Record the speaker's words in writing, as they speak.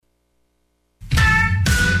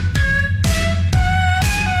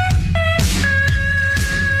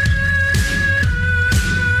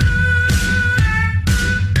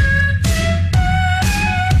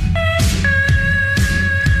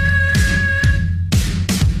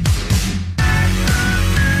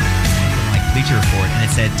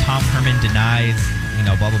it said Tom Herman denies,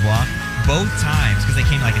 blah, blah, blah. Both times, because they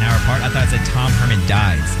came like an hour apart, I thought it said Tom Herman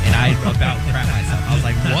dies. And I about crap myself. I was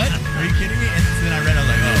like, what? Are you kidding me? And then I read, I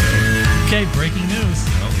was like, oh. Okay, breaking news.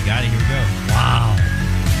 Oh, we got it. Here we go. Wow.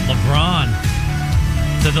 LeBron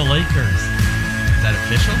to the Lakers. Is that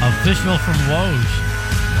official? Official from Woj.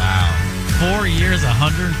 Wow. 4 years,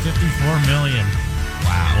 $154 million.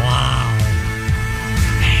 Wow.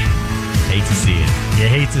 Man, hate to see it. You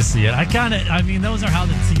hate to see it. Those are how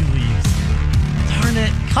the tea leaves. Darn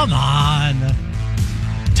it. Come on.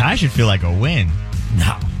 Tie should feel like a win.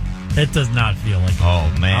 No. It does not feel like it. Oh,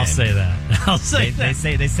 man. I'll say that.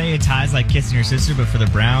 They say a tie's like kissing your sister, but for the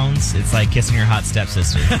Browns, it's like kissing your hot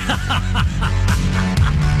stepsister.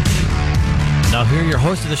 Now here are your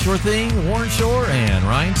hosts of The Sure Thing, Warren Shore and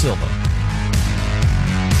Ryan Silva.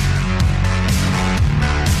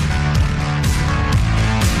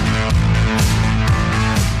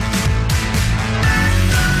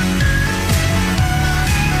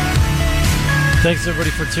 Thanks, everybody,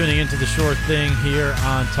 for tuning into The Short Thing here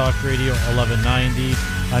on Talk Radio 1190.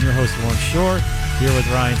 I'm your host, Warren Shore, here with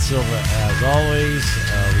Ryan Silva, as always.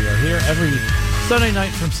 We are here every Sunday night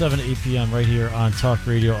from 7 to 8 p.m. right here on Talk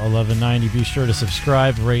Radio 1190. Be sure to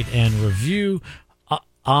subscribe, rate, and review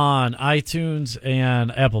on iTunes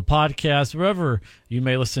and Apple Podcasts, wherever you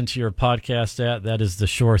may listen to your podcast at. That is The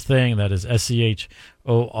Shore Thing. That is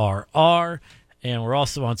SCHORR. And we're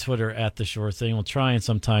also on Twitter at The Shore Thing. We'll try and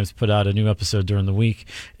sometimes put out a new episode during the week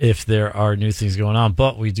if there are new things going on.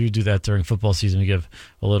 But we do that during football season. We give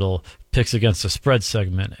a little picks against the spread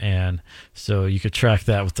segment. And so you could track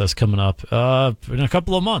that with us coming up in a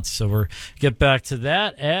couple of months. So we'll get back to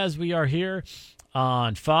that as we are here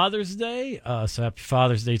on Father's Day. So happy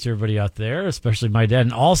Father's Day to everybody out there, especially my dad.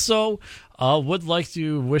 And also would like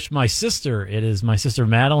to wish my sister. It is my sister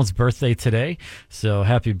Madeline's birthday today. So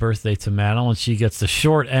happy birthday to Madeline. She gets the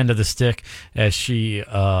short end of the stick as she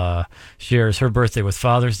shares her birthday with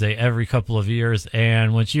Father's Day every couple of years.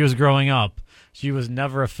 And when she was growing up, she was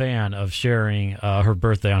never a fan of sharing her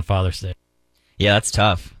birthday on Father's Day. Yeah, that's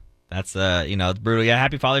tough. That's, it's brutal. Yeah,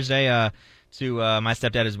 happy Father's Day to my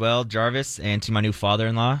stepdad as well, Jarvis, and to my new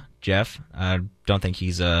father-in-law, Jeff. I don't think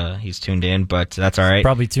he's tuned in, but that's all right.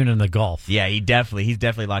 Probably tuned in the golf. Yeah, he's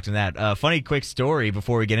definitely locked in that. Funny quick story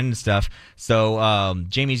before we get into stuff. So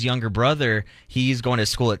Jamie's younger brother, he's going to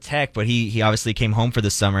school at Tech, but he obviously came home for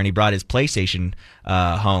the summer and he brought his PlayStation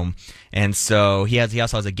home. And so he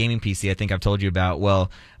also has a gaming PC I think I've told you about.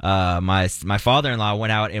 Well, my father-in-law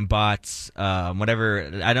went out and bought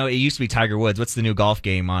whatever. I know it used to be Tiger Woods. What's the new golf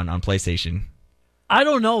game on PlayStation? I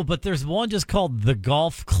don't know, but there's one just called The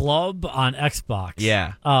Golf Club on Xbox.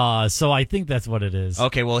 Yeah. So I think that's what it is.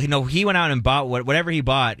 Okay, well, he went out and bought whatever he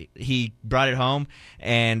bought. He brought it home,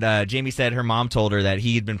 and Jamie said her mom told her that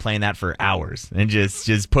he had been playing that for hours and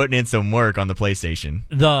just putting in some work on the PlayStation.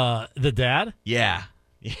 The dad? Yeah.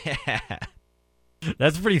 Yeah.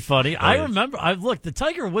 That's pretty funny. I remember. The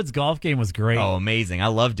Tiger Woods golf game was great. Oh, amazing! I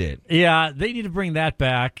loved it. Yeah, they need to bring that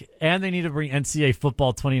back, and they need to bring NCAA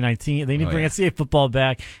football 2019. They need to bring NCAA football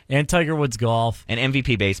back and Tiger Woods golf and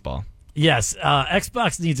MVP baseball. Yes,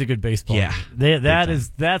 Xbox needs a good baseball. Yeah,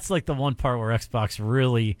 that's like the one part where Xbox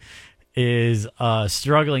really is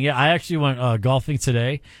struggling. Yeah, I actually went golfing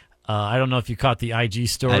today. I don't know if you caught the IG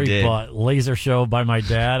story, but laser show by my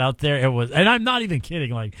dad out there. It was, and I'm not even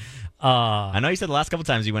kidding. Like. I know you said the last couple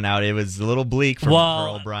times you went out, it was a little bleak for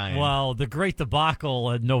Earl Bryan. Well, the great debacle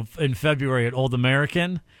in February at Old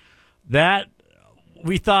American, that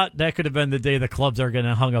we thought that could have been the day the clubs are going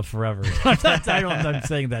to hung up forever. I'm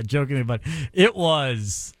saying that jokingly, but it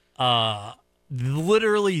was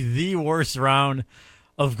literally the worst round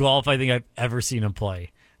of golf I think I've ever seen him play.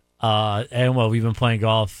 And we've been playing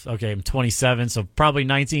golf. Okay, I'm 27, so probably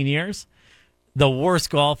 19 years. The worst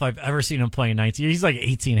golf I've ever seen him play in 19 years. He's like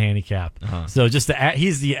 18 handicap. Uh-huh. So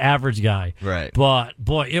he's the average guy. Right. But,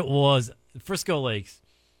 boy, it was Frisco Lakes.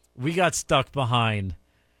 We got stuck behind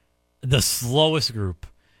the slowest group.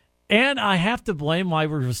 And I have to blame why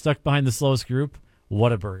we were stuck behind the slowest group,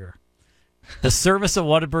 Whataburger. The service at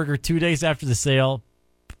Whataburger 2 days after the sale,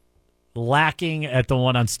 lacking at the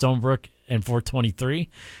one on Stonebrook and 423.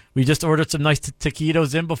 We just ordered some nice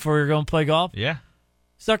taquitos in before we were going to play golf. Yeah.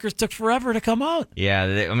 Suckers took forever to come out.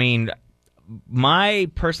 Yeah, I mean, my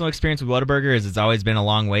personal experience with Whataburger is it's always been a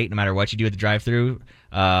long wait, no matter what you do at the drive-thru.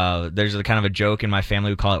 There's a kind of a joke in my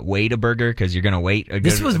family. We call it wait-a-burger because you're going to wait.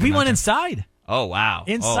 We went inside. Oh, wow.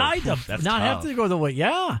 Inside to not tough. Have to go the wait.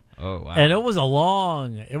 Yeah. Oh, wow. And it was a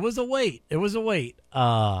wait. It was a wait.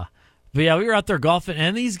 But yeah, we were out there golfing,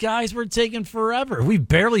 and these guys were taking forever. We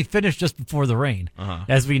barely finished just before the rain,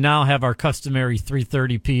 as we now have our customary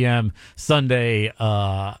 3:30 p.m. Sunday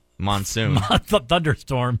monsoon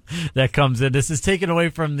thunderstorm that comes in. This is taken away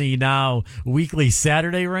from the now weekly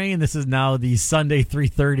Saturday rain. This is now the Sunday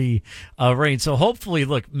 3:30 rain. So hopefully,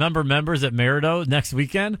 look, members at Merido next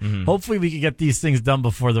weekend. Hopefully, we can get these things done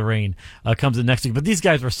before the rain comes in next week. But these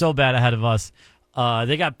guys were so bad ahead of us.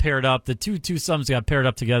 They got paired up. The two sums got paired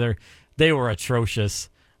up together. They were atrocious.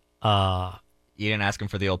 You didn't ask them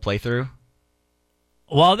for the old playthrough?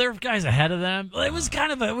 Well, there were guys ahead of them. It was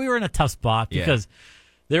kind of we were in a tough spot because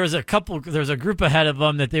there was a group ahead of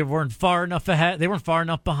them that they weren't far enough ahead. They weren't far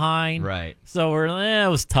enough behind. Right. So it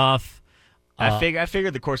was tough. I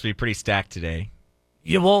figured the course would be pretty stacked today.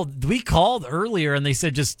 Yeah, well, we called earlier and they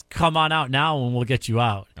said just come on out now and we'll get you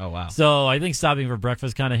out. Oh wow. So I think stopping for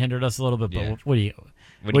breakfast kind of hindered us a little bit. But what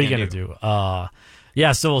are you going to do?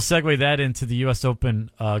 Yeah, so we'll segue that into the U.S. Open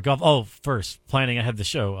golf. Oh, first, planning ahead of the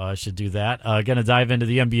show, should do that. Going to dive into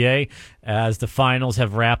the NBA as the finals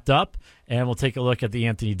have wrapped up, and we'll take a look at the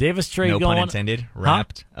Anthony Davis trade going on. No pun intended.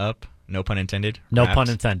 Wrapped up. No pun intended. No pun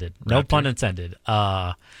intended. No pun intended.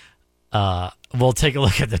 We'll take a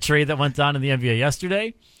look at the trade that went down in the NBA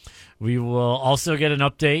yesterday. We will also get an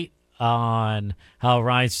update on how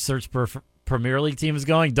Ryan's search for Premier League team is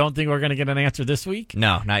going. Don't think we're going to get an answer this week.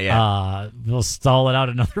 No, not yet. We'll stall it out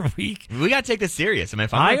another week. We got to take this serious. I mean,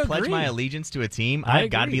 if I'm going to pledge my allegiance to a team, I've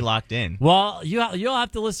got to be locked in. Well, you'll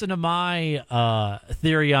have to listen to my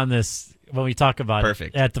theory on this when we talk about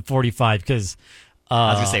it at the 45 because I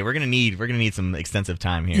was going to say we're going to need some extensive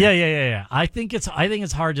time here. Yeah. I think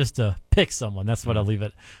it's hard just to pick someone. That's what I'll leave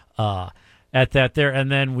it at that there,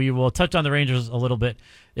 and then we will touch on the Rangers a little bit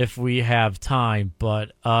if we have time.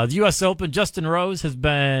 But the U.S. Open, Justin Rose has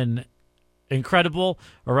been incredible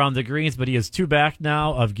around the greens, but he is 2 back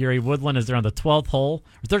now of Gary Woodland as they're on the 12th hole,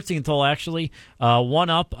 or 13th hole actually, 1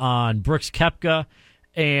 up on Brooks Koepka,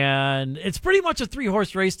 and it's pretty much a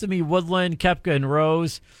 3-horse race to me, Woodland, Koepka, and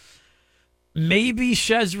Rose. Maybe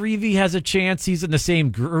Shez Reavie has a chance. He's in the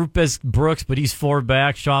same group as Brooks, but he's 4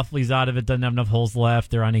 back. Schauffele's out of it, doesn't have enough holes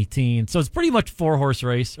left. They're on 18. So it's pretty much 4-horse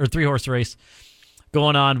race or 3-horse race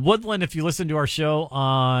going on. Woodland, if you listen to our show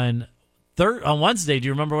on Wednesday, do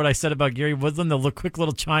you remember what I said about Gary Woodland? The quick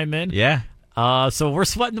little chime in? Yeah. So we're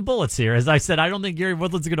sweating the bullets here. As I said, I don't think Gary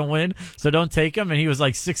Woodland's going to win, so don't take him. And he was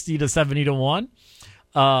like 60 to 70 to 1.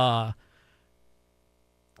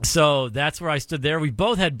 So that's where I stood there. We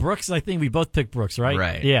both had Brooks. I think we both picked Brooks, right?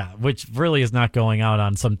 Right. Yeah, which really is not going out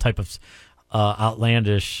on some type of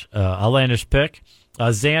outlandish pick.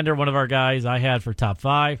 Xander, one of our guys I had for top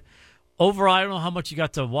 5. Overall, I don't know how much you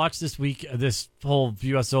got to watch this week, this whole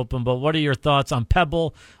U.S. Open, but what are your thoughts on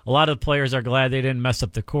Pebble? A lot of players are glad they didn't mess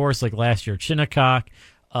up the course like last year at Shinnecock.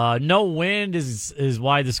 No wind is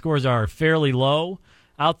why the scores are fairly low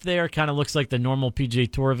out there. Kind of looks like the normal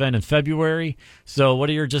PGA Tour event in February. So what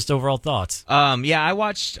are your just overall thoughts? Yeah, I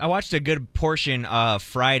watched a good portion of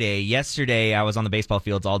Friday. Yesterday, I was on the baseball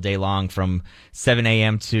fields all day long from 7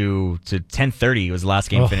 a.m. to 10:30 was the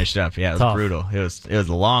last game finished up. Yeah, it was tough. Brutal. It was a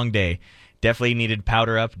long day. Definitely needed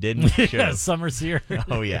powder up, didn't it? Yeah, summer's here.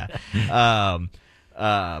 Oh, yeah.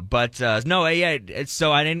 No, yeah.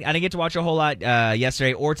 So I didn't get to watch a whole lot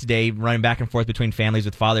yesterday or today, running back and forth between families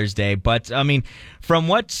with Father's Day. But I mean, from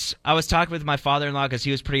what I was talking with my father-in-law, because he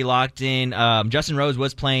was pretty locked in, Justin Rose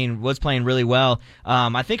was playing really well.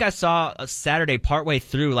 I think I saw a Saturday partway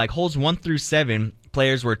through, like holes 1 through 7.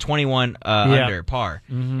 Players were 21 under par,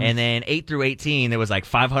 and then 8 through 18 there was like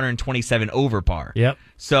 527 over par. Yep.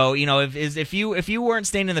 So if you weren't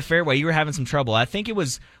staying in the fairway, you were having some trouble. I think it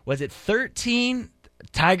was it 13.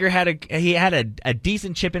 Tiger had a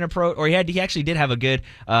decent chip in approach, or he actually did have a good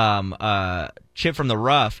chip from the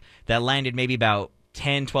rough that landed maybe about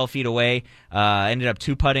 10, 12 feet away. Ended up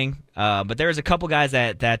 2-putting. But there was a couple guys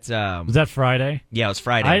that was that Friday? Yeah, it was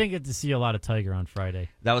Friday. I didn't get to see a lot of Tiger on Friday.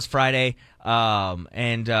 That was Friday.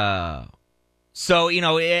 So,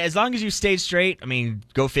 as long as you stayed straight, I mean,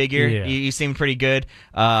 go figure. Yeah. You seemed pretty good.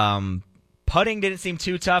 Putting didn't seem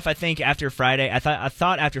too tough. I think after Friday, I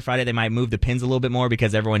thought after Friday they might move the pins a little bit more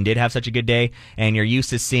because everyone did have such a good day, and you're used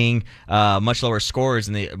to seeing much lower scores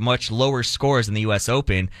in the U.S.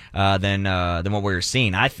 Open than what we were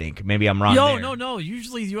seeing. I think maybe I'm wrong. No.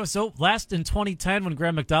 Usually the U.S. Open last in 2010 when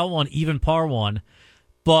Graham McDowell won, even par won.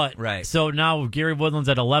 But right. So now Gary Woodland's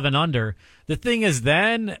at 11 under. The thing is,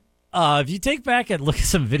 then if you take back and look at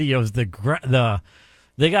some videos,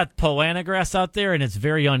 they got Poana grass out there, and it's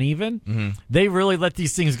very uneven. Mm-hmm. They really let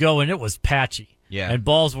these things go, and it was patchy. Yeah. And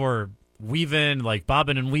balls were weaving, like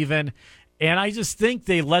bobbing and weaving. And I just think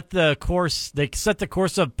they set the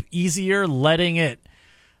course up easier, letting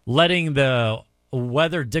the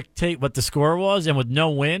weather dictate what the score was, and with no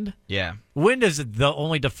wind. Yeah. Wind is the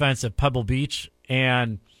only defense at Pebble Beach,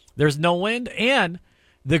 and there's no wind. And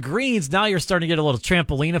the greens, now you're starting to get a little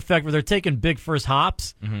trampoline effect where they're taking big first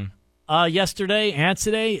hops. Yesterday and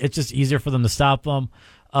today, it's just easier for them to stop them.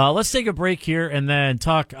 Let's take a break here and then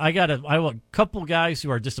talk. I have a couple guys who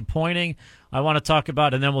are disappointing I want to talk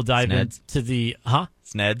about, and then we'll dive into the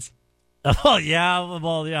Sneds. Oh yeah,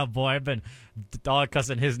 well yeah, boy, I've been dog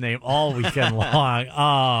cussing his name all weekend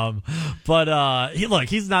long.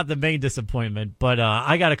 He's not the main disappointment, but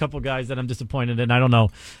I got a couple guys that I'm disappointed in. I don't know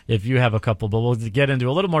if you have a couple, but we'll get into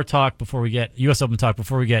a little more talk before we get U.S. Open talk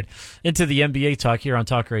before we get into the NBA talk here on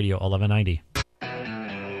Talk Radio 1190.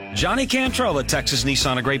 Johnny Cantrell at Texas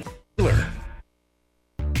Nissan, a great dealer.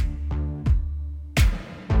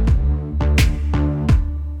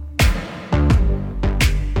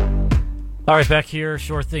 All right, back here,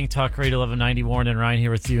 Sure Thing, Talk Radio 1190. Warren and Ryan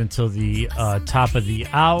here with you until the top of the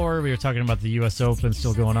hour. We were talking about the U.S. Open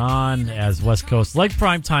still going on as West Coast, like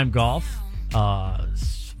primetime golf.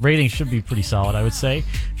 Ratings should be pretty solid, I would say.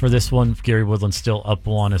 For this one, Gary Woodland's still up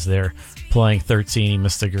one as they're playing 13. He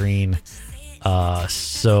missed the green.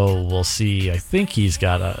 So we'll see. I think he's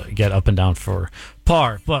got to get up and down for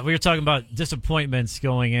par. But we were talking about disappointments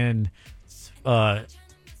going in,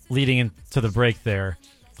 leading into the break there.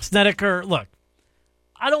 Snedeker, look,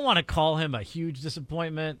 I don't want to call him a huge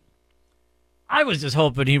disappointment. I was just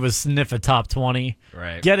hoping he would sniff a top 20.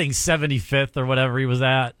 Right. Getting 75th or whatever he was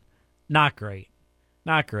at, not great.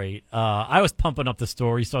 Not great. I was pumping up the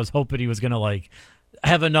story, so I was hoping he was going to,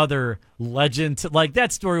 have another legend.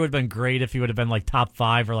 That story would have been great if he would have been, top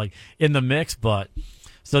 5 or, in the mix, but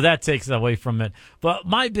so that takes away from it. But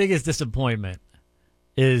my biggest disappointment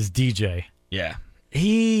is DJ. Yeah.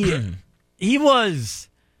 He was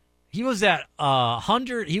at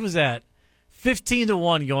 100. He was at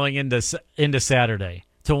 15-1 going into Saturday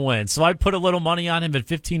to win. So I put a little money on him at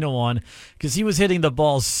 15-1 because he was hitting the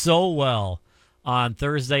ball so well on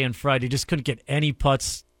Thursday and Friday. He just couldn't get any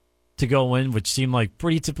putts to go in, which seemed like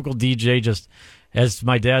pretty typical DJ. Just as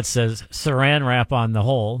my dad says, saran wrap on the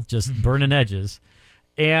hole, just burning edges.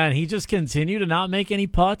 And he just continued to not make any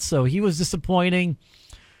putts. So he was disappointing.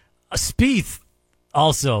 Spieth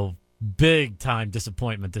also. Big time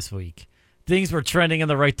disappointment this week. Things were trending in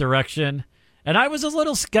the right direction, and I was a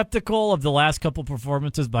little skeptical of the last couple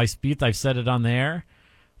performances by Spieth. I've said it on the air,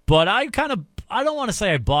 but I don't want to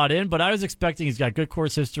say I bought in, but I was expecting he's got good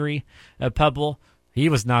course history at Pebble. He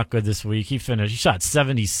was not good this week. He shot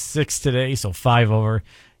 76 today, so 5 over.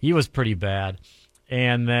 He was pretty bad.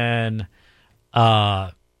 And then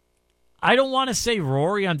I don't want to say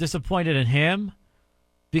Rory. I'm disappointed in him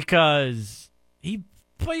because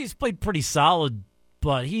he's played pretty solid,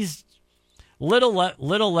 but he's little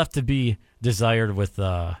left to be desired with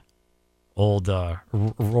old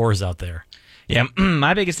roars out there. Yeah,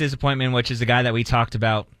 my biggest disappointment, which is a guy that we talked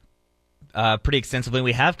about pretty extensively,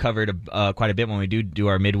 we have covered quite a bit when we do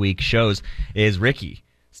our midweek shows, is Ricky.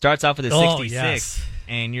 Starts off with a 66, yes.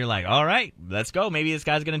 And you're like, all right, let's go. Maybe this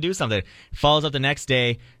guy's going to do something. Follows up the next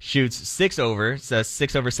day, shoots 6 over, so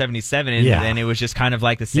 6 over 77, and then it was just kind of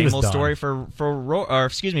like the same old story for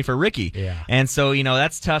Ricky. Yeah. And so,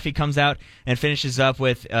 that's tough. He comes out and finishes up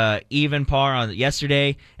with even par on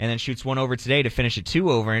yesterday, and then shoots 1 over today to finish at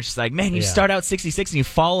 2 over. And it's just like, man, you start out 66 and you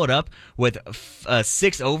follow it up with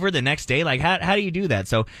 6 over the next day. Like, how do you do that?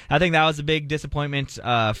 So I think that was a big disappointment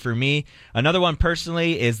for me. Another one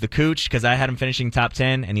personally is the Cooch, because I had him finishing top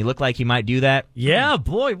 10, and he looked like he might do that. Yeah,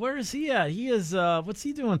 boy, where is he at? He is, what's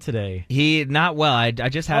he doing today? He, not well. I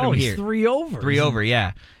just had him here. He's 3 over. 3 over,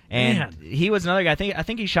 yeah. And Man. He was another guy. I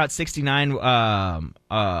think he shot 69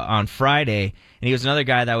 on Friday, and he was another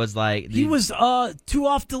guy that was like... He was 2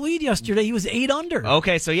 off the lead yesterday. He was 8 under.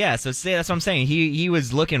 Okay, so yeah, that's what I'm saying. He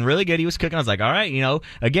was looking really good. He was cooking. I was like, all right,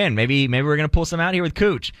 again, maybe we're going to pull some out here with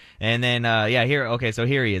Cooch. And then, so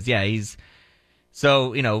here he is. Yeah, he's...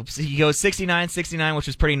 So, he goes 69, which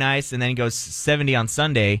was pretty nice, and then he goes 70 on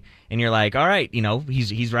Sunday, and you're like, all right,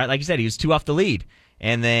 he's right. Like you said, he was 2 off the lead,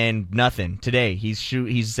 and then nothing. Today,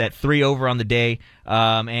 he's at 3 over on the day,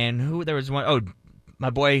 and there was one, my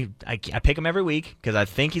boy, I pick him every week, because I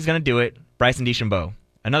think he's going to do it, Bryson DeChambeau,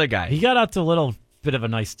 another guy. He got out to a little bit of a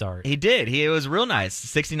nice start. He did. It was real nice.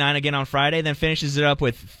 69 again on Friday, then finishes it up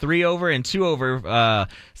with 3 over and 2 over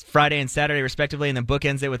Friday and Saturday respectively, and then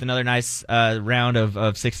bookends it with another nice round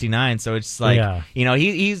of 69. So it's like,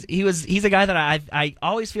 he's a guy that I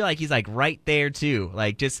always feel like he's like right there too.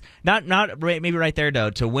 Like just not maybe right there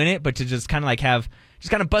to win it, but to just kind of like have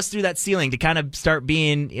just kind of bust through that ceiling to kind of start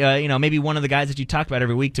being, maybe one of the guys that you talk about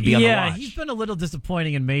every week to be on the watch. Yeah, he's been a little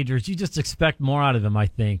disappointing in majors. You just expect more out of him, I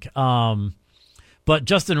think. But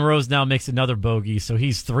Justin Rose now makes another bogey, so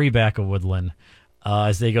he's 3 back of Woodland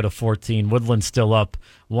as they go to 14. Woodland's still up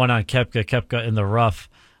 1 on Koepka. Koepka in the rough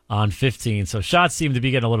on 15. So shots seem to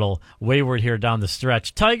be getting a little wayward here down the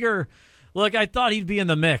stretch. Tiger, look, I thought he'd be in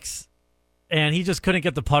the mix, and he just couldn't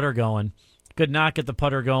get the putter going. Could not get the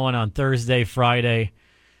putter going on Thursday, Friday.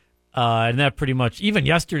 And that pretty much, even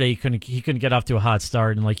yesterday, he couldn't get off to a hot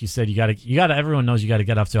start. And like you said, you gotta. Everyone knows you got to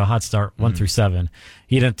get off to a hot start 1 through 7.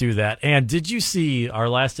 He didn't do that. And did you see our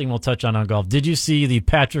last thing we'll touch on golf? Did you see the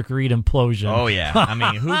Patrick Reed implosion? Oh yeah. I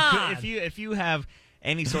mean, who could, if you have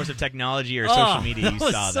any source of technology or social media, you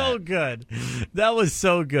saw that. That was so good. That was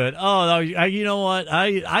so good. Oh, you know what?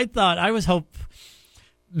 I thought I was Man,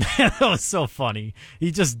 that was so funny.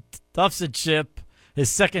 He just duffs a chip. His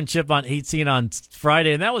second chip on 18 on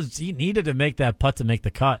Friday, and he needed to make that putt to make the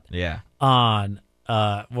cut. Yeah.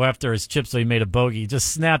 After his chip, so he made a bogey. He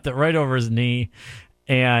just snapped it right over his knee,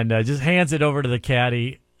 and just hands it over to the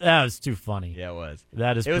caddy. That was too funny. Yeah, it was.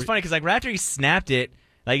 It was funny because right after he snapped it,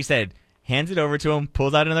 like you said, hands it over to him,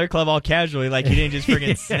 pulls out another club all casually, like he didn't just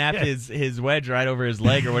friggin' snap his wedge right over his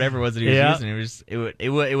leg or whatever it was that he was using.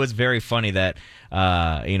 It was very funny that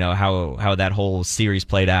how that whole series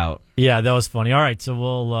played out. Yeah, that was funny. All right, so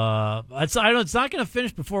we'll it's not going to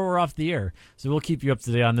finish before we're off the air, so we'll keep you up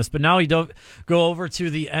to date on this. But now we don't go over to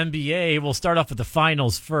the NBA. We'll start off with the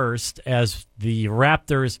finals first, as the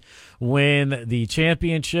Raptors win the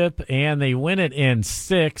championship, and they win it in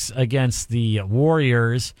 6 against the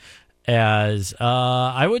Warriors. As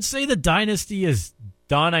I would say, the dynasty is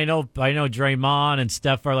done. I know Draymond and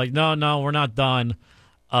Steph are like, no, we're not done.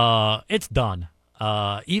 It's done.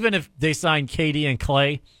 Even if they sign KD and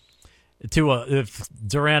Clay if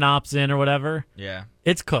Durant opts in or whatever, yeah,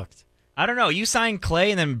 it's cooked. I don't know. You sign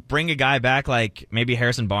Clay and then bring a guy back like maybe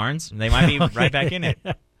Harrison Barnes, they might be right back in it.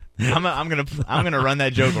 I'm gonna run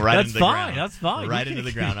that joke right into the ground. That's fine. Right into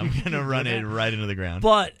the ground. I'm gonna run it right into the ground.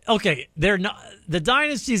 But okay, they're not. The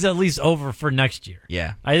dynasty's at least over for next year.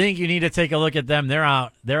 Yeah, I think you need to take a look at them. They're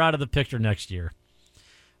out. They're out of the picture next year.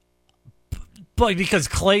 But because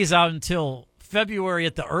Clay's out until February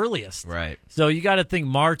at the earliest, right? So you got to think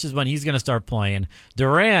March is when he's going to start playing.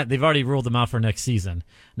 Durant, they've already ruled him out for next season.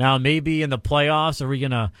 Now maybe in the playoffs, are we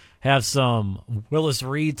going to have some Willis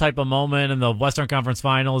Reed type of moment in the Western Conference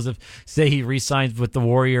Finals if, say, he re-signs with the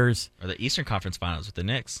Warriors? Or the Eastern Conference Finals with the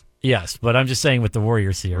Knicks. Yes, but I'm just saying with the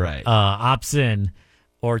Warriors here. Right. Opts in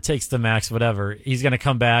or takes the max, whatever. He's going to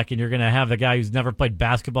come back, and you're going to have a guy who's never played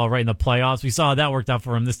basketball right in the playoffs. We saw how that worked out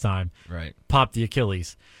for him this time. Right. Popped the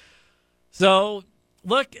Achilles. So,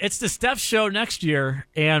 look, it's the Steph show next year,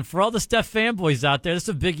 and for all the Steph fanboys out there, this is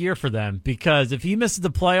a big year for them, because if he misses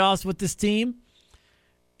the playoffs with this team,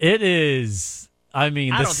 it is, I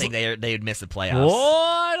don't think they would miss the playoffs.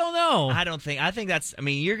 Oh, I don't know. I think that's,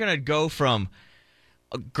 you're going to go from,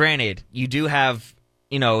 granted, you do have,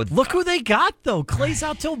 Look who they got, though. Clay's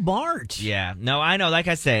out till March. Yeah. No, I know. Like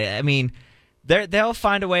I say, they'll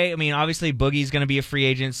find a way. Obviously Boogie's going to be a free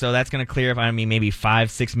agent, so that's going to clear up. Maybe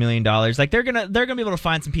 $5-6 million. Like they're gonna be able to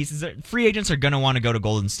find some pieces. Free agents are going to want to go to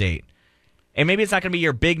Golden State, and maybe it's not going to be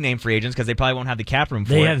your big name free agents because they probably won't have the cap room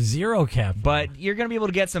for it. They have zero cap room. But you're going to be able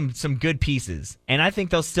to get some good pieces, and I think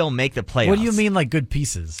they'll still make the playoffs. What do you mean, like good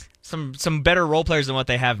pieces? Some better role players than what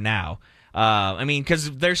they have now. Because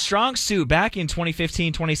their strong suit back in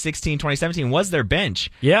 2015, 2016, 2017 was their bench.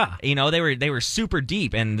 Yeah, they were super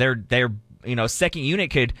deep, and their second unit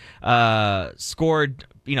could scored,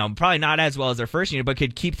 probably not as well as their first unit, but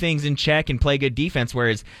could keep things in check and play good defense.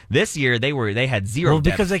 Whereas this year they had zero. Well,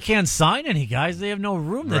 depth. because they can't sign any guys, they have no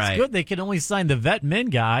room. That's right. Good. They can only sign the vet min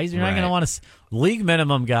guys. You're not Right. going to want to league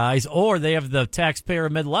minimum guys, or they have the taxpayer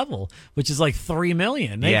mid level, which is like $3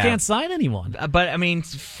 million. They can't sign anyone. But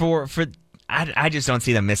I just don't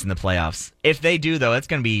see them missing the playoffs. If they do, though, it's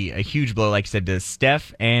going to be a huge blow, like you said, to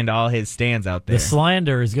Steph and all his stands out there. The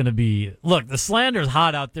slander is going to be... Look, the slander is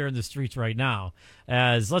hot out there in the streets right now.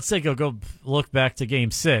 As, let's say, go look back to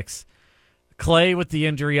Game 6. Clay with the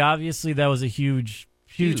injury, obviously, that was a huge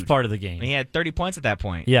part of the game. He had 30 points at that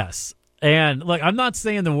point. Yes. And, look, I'm not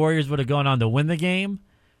saying the Warriors would have gone on to win the game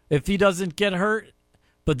if he doesn't get hurt,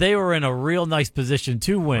 but they were in a real nice position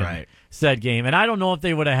to win said game. And I don't know if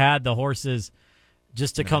they would have had the horses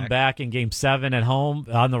just to come back in Game 7 at home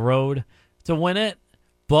on the road to win it,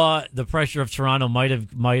 but the pressure of Toronto might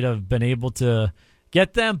have been able to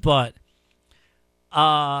get them. But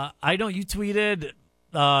I know you tweeted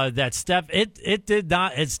that Steph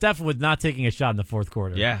Steph was not taking a shot in the fourth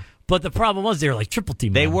quarter. Yeah. But the problem was they were like triple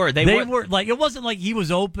team. They were like, it wasn't like he was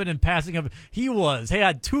open and passing up. He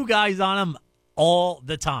had two guys on him all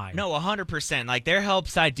the time. No, 100%. Like, their help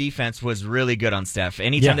side defense was really good on Steph.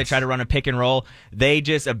 Anytime they tried to run a pick and roll, they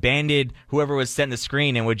just abandoned whoever was setting the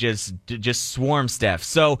screen and would just swarm Steph.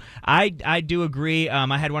 So I do agree.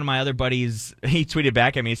 I had one of my other buddies, he tweeted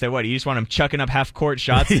back at me. He said, what, you just want him chucking up half-court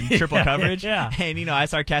shots in triple coverage? Yeah. And, I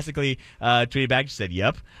sarcastically tweeted back, just said,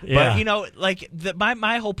 yep. Yeah. But, like,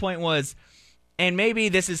 my whole point was, and maybe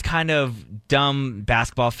this is kind of dumb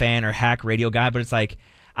basketball fan or hack radio guy, but it's like,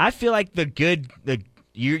 I feel like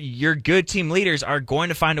your good team leaders are going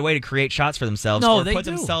to find a way to create shots for themselves or put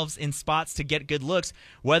themselves in spots to get good looks.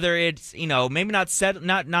 Whether it's maybe not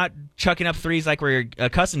chucking up threes like we're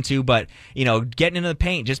accustomed to, but getting into the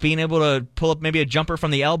paint, just being able to pull up maybe a jumper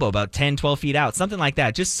from the elbow about 10, 12 feet out, something like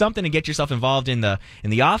that. Just something to get yourself involved in the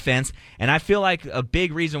offense. And I feel like a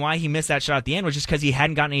big reason why he missed that shot at the end was just because he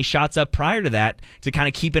hadn't gotten any shots up prior to that to kind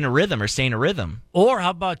of keep in a rhythm or stay in a rhythm. Or how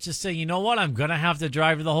about just say, you know what, I'm gonna have to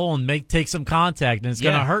drive to the hole and take some contact, and it's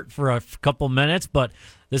gonna hurt for a couple minutes, but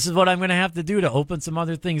this is what I'm going to have to do to open some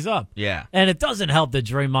other things up. Yeah. And it doesn't help that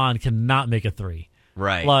Draymond cannot make a three.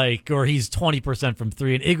 Right. Or he's 20% from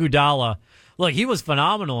three. And Iguodala, look, he was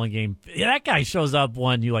phenomenal in game. That guy shows up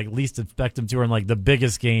when you least expect him to, or in the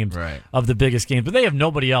biggest games of the biggest games. But they have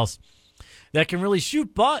nobody else that can really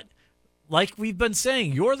shoot. But like we've been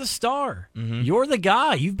saying, you're the star. Mm-hmm. You're the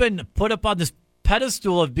guy. You've been put up on this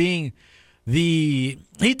pedestal of being he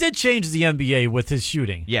did change the NBA with his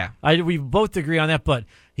shooting. Yeah. We both agree on that, but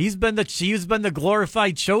he's been the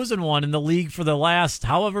glorified chosen one in the league for the last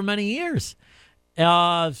however many years.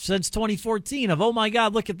 Since 2014 of, oh my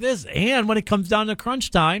God, look at this. And when it comes down to crunch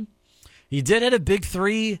time, he did hit a big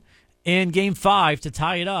three in game 5 to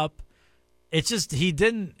tie it up. It's just you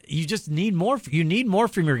just need more. You need more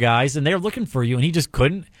from your guys, and they're looking for you, and he just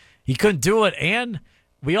couldn't do it. And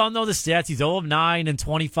we all know the stats. He's 0 of 9 and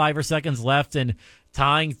 25 seconds left, and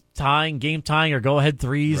game tying or go ahead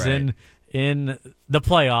threes in the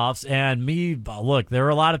playoffs. And look, there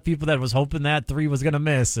were a lot of people that was hoping that three was going to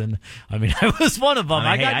miss, and I mean, I was one of them.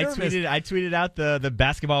 I tweeted out the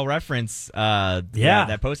basketball reference.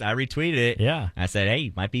 That post. I retweeted it. Yeah, I said,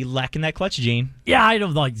 hey, might be lacking that clutch gene. Yeah, I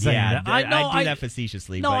don't like saying that. I do that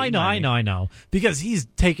facetiously. No, but I know, because he's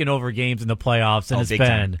taken over games in the playoffs, and it's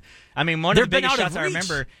been. Time. I mean, one of the biggest shots I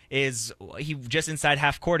remember is he just inside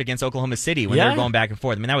half court against Oklahoma City when they were going back and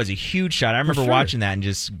forth. I mean, that was a huge shot. I remember watching that and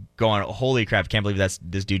just going, holy crap, can't believe this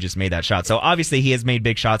dude just made that shot. So obviously he has made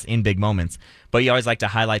big shots in big moments, but you always like to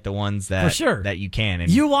highlight the ones that that you can. And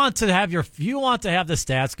you want to have the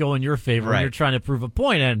stats go in your favor when you're trying to prove a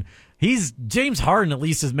point. And James Harden at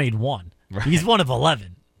least has made one. Right. He's one of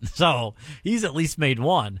 11. So he's at least made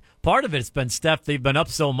one. Part of it's been Steph. They've been up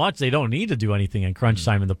so much they don't need to do anything in crunch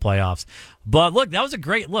time in the playoffs. But look, that was a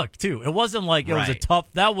great look too. It wasn't like it was a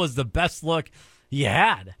tough. That was the best look he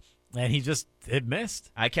had, and it missed.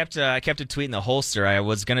 I kept a tweet in the holster. I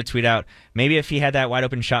was going to tweet out maybe if he had that wide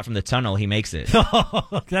open shot from the tunnel, he makes it.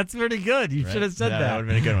 That's pretty good. You should have said that. That would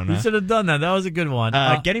have been a good one. You should have done that. That was a good one.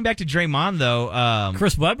 Getting back to Draymond though,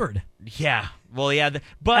 Chris Webber. Yeah. Well, yeah,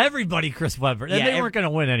 but everybody Chris Webber, and they weren't going to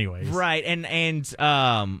win anyways, right? And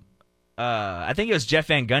I think it was Jeff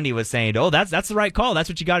Van Gundy was saying, "Oh, that's the right call. That's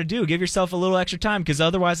what you got to do. Give yourself a little extra time because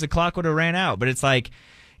otherwise the clock would have ran out." But it's like,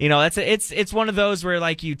 it's one of those where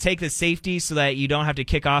like you take the safety so that you don't have to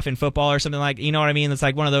kick off in football or something like, you know what I mean? It's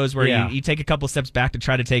like one of those where you take a couple steps back to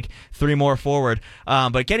try to take 3 more forward.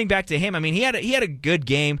 But getting back to him, I mean, he had a good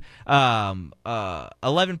game.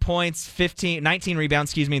 11 points, 19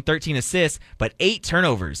 rebounds, and 13 assists, but 8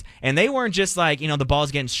 turnovers. And they weren't just like, the ball's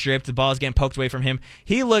getting stripped, the ball's getting poked away from him.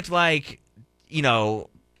 He looked like,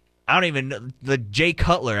 I don't even know, the Jay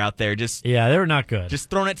Cutler out there they were not good. Just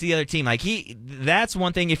throwing it to the other team. Like that's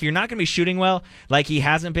one thing. If you're not going to be shooting well, like he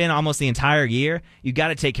hasn't been almost the entire year, you got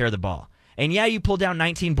to take care of the ball. And you pulled down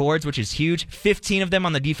 19 boards, which is huge. 15 of them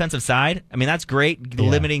on the defensive side. I mean, that's great,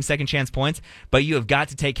 limiting second chance points. But you have got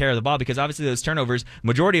to take care of the ball because obviously those turnovers,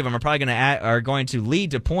 majority of them are probably going to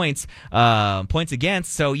lead to points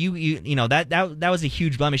against. So that was a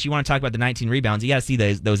huge blemish. You want to talk about the 19 rebounds? You got to see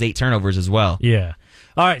those 8 turnovers as well. Yeah.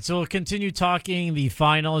 All right, so we'll continue talking the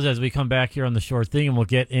finals as we come back here on the short thing, and we'll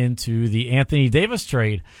get into the Anthony Davis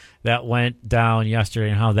trade that went down yesterday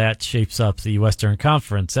and how that shapes up the Western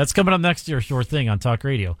Conference. That's coming up next year, short thing on Talk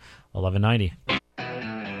Radio 1190.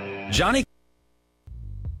 Johnny.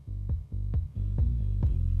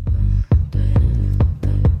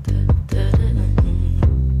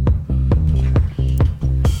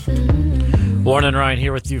 Warren and Ryan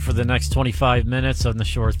here with you for the next 25 minutes on the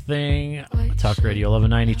short thing. Talk Radio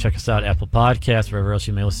 1190. Check us out, Apple Podcasts, wherever else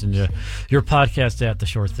you may listen to your podcast at The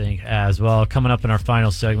Short Thing as well. Coming up in our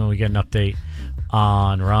final segment, we get an update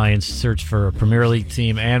on Ryan's search for a Premier League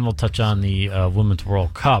team, and we'll touch on the Women's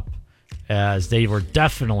World Cup, as they were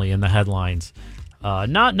definitely in the headlines.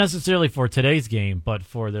 Not necessarily for today's game, but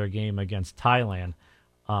for their game against Thailand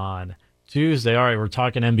on Tuesday. All right, we're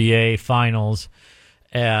talking NBA Finals.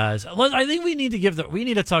 I think we need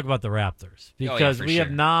to talk about the Raptors, because we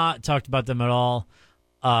have not talked about them at all.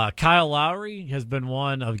 Kyle Lowry has been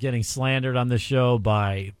one of getting slandered on the show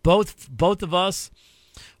by both of us,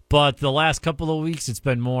 but the last couple of weeks it's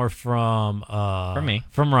been more from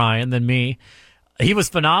Ryan than me. He was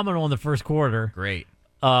phenomenal in the first quarter. Great.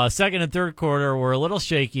 Second and third quarter were a little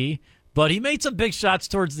shaky. But he made some big shots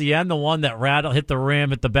towards the end. The one that hit the rim,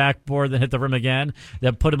 hit the backboard, then hit the rim again.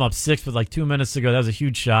 That put him up 6 with like 2 minutes to go. That was a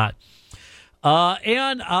huge shot.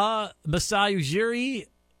 And Masai Ujiri,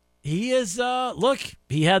 he is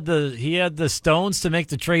he had the stones to make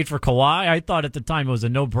the trade for Kawhi. I thought at the time it was a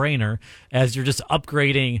no-brainer, as you're just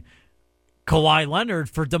upgrading Kawhi Leonard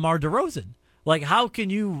for DeMar DeRozan. Like, how can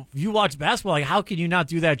you watch basketball? Like, how can you not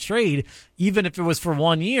do that trade, even if it was for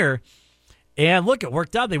 1 year? And look, it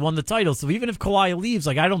worked out. They won the title. So even if Kawhi leaves,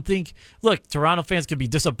 I don't think, Toronto fans could be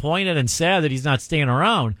disappointed and sad that he's not staying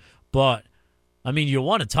around. But, you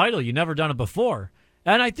won a title. You've never done it before.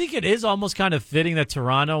 And I think it is almost kind of fitting that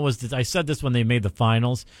Toronto I said this when they made the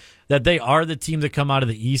finals, that they are the team to come out of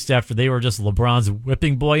the East after they were just LeBron's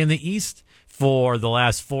whipping boy in the East for the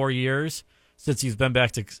last 4 years since he's been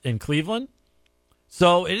back in Cleveland.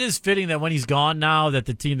 So it is fitting that when he's gone now, that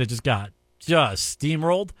the team that just got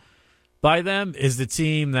steamrolled by them is the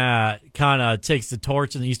team that kind of takes the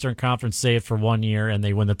torch in the Eastern Conference, say it for 1 year, and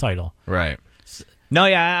they win the title. Right. No,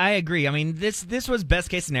 yeah, I agree. This was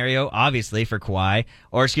best case scenario, obviously, for Kawhi,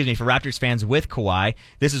 for Raptors fans with Kawhi.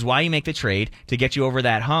 This is why you make the trade, to get you over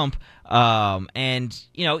that hump. And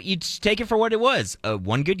you take it for what it was.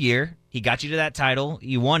 1 good year. He got you to that title.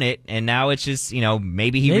 You won it. And now it's just,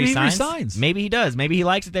 maybe he resigns. Maybe he does. Maybe he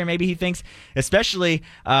likes it there. Maybe he thinks, especially,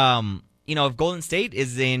 if Golden State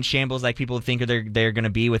is in shambles like people think they're going to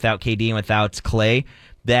be without KD and without Clay,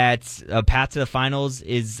 that a path to the finals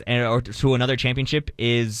or to another championship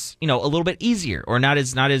is, a little bit easier, or not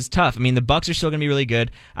as tough. the Bucks are still going to be really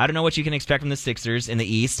good. I don't know what you can expect from the Sixers in the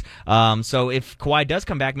East. So if Kawhi does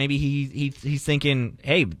come back, maybe he's thinking,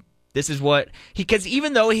 hey, this is what because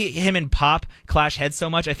even though him and Pop clash heads so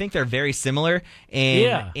much, I think they're very similar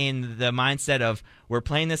in the mindset of, we're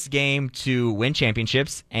playing this game to win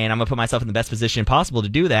championships, and I'm going to put myself in the best position possible to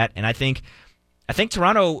do that. And I think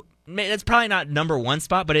Toronto, it's probably not number one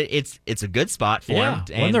spot, but it's a good spot for him.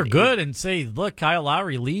 And when they're good and say, look, Kyle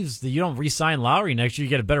Lowry leaves, you don't re-sign Lowry next year, you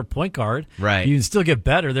get a better point guard. Right. You can still get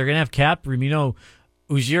better. They're going to have cap room.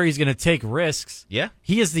 Ujiri's going to take risks. Yeah.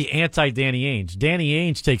 He is the anti-Danny Ainge. Danny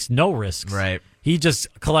Ainge takes no risks. Right. He just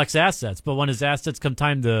collects assets. But when his assets come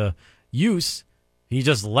time to use, he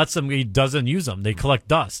just lets them. He doesn't use them. They collect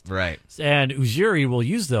dust. Right. And Ujiri will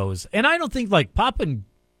use those. And I don't think Pop and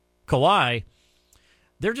Kawhi,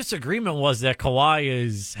 their disagreement was that Kawhi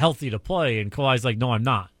is healthy to play, and Kawhi's like, no, I'm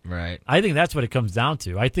not. Right. I think that's what it comes down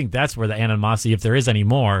to. I think that's where the animosity, if there is any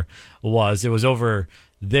more, was. It was over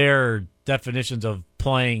their definitions of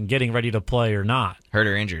playing, getting ready to play or not. Hurt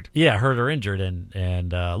or injured. Yeah, hurt or injured.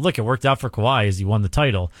 And look, it worked out for Kawhi as he won the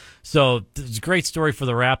title. So it's a great story for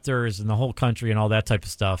the Raptors and the whole country and all that type of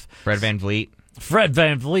stuff. Fred VanVleet. Fred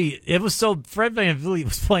VanVleet. Fred VanVleet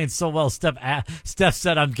was playing so well. Steph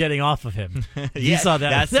said, "I'm getting off of him." You saw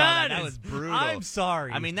that? That was brutal. I'm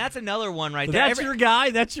sorry. That's another one right so there. That's your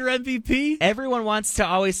guy. That's your MVP. Everyone wants to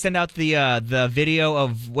always send out the video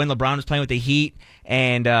of when LeBron was playing with the Heat,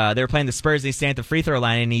 and they were playing the Spurs. They stand at the free throw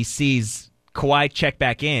line, and he sees Kawhi check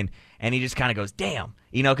back in, and he just kind of goes, "Damn."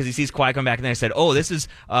 Because he sees Kawhi come back, and then I said, "Oh, this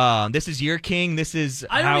is your king. This is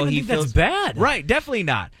how he feels." That's bad, right? Definitely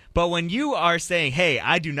not. But when you are saying, "Hey,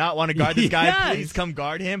 I do not want to guard this guy. Please come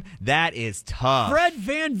guard him," that is tough. Fred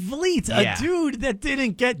VanVleet, a dude that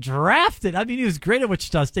didn't get drafted. He was great at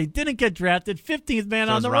Wichita State. Didn't get drafted. 15th man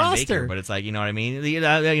on the roster. Baker, but it's like, you know what I mean?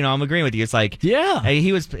 I'm agreeing with you. It's like,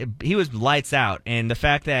 he was lights out, and the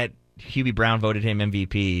fact that Hubie Brown voted him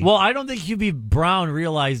MVP. Well, I don't think Hubie Brown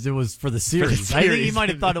realized it was for the series. I think he might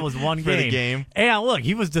have thought it was one for the game. And look,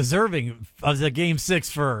 he was deserving of the Game 6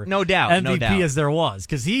 for no doubt MVP as there was,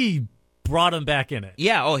 because he brought him back in it.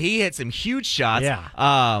 Yeah, he hit some huge shots.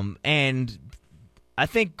 Yeah. And I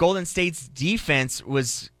think Golden State's defense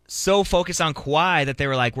was so focused on Kawhi that they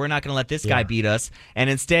were like, we're not going to let this guy beat us. And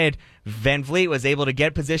instead, Van Vliet was able to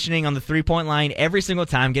get positioning on the three-point line every single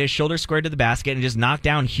time, get his shoulder squared to the basket, and just knock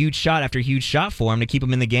down huge shot after huge shot for him to keep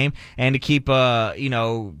him in the game and to keep,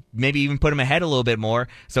 maybe even put him ahead a little bit more.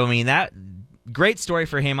 So, I mean, that great story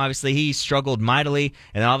for him. Obviously, he struggled mightily,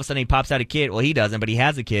 and then all of a sudden he pops out a kid. Well, he doesn't, but he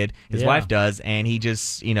has a kid. His wife does, and he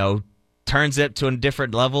just, turns it to a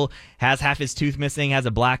different level, has half his tooth missing, has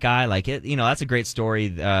a black eye. Like it, that's a great story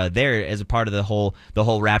there as a part of the whole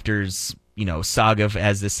Raptors, saga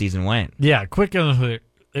as this season went. Yeah, quick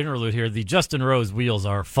interlude here. The Justin Rose wheels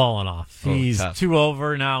are falling off. He's tough. 2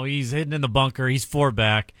 over now. He's hitting in the bunker. He's 4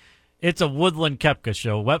 back. It's a Woodland Koepka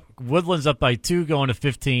show. Woodland's up by 2 going to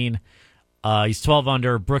 15. He's 12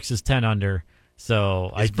 under. Brooks is 10 under.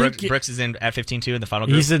 So Brooks is in at 15-2 in the final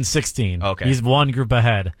group? He's in 16. Okay. He's one group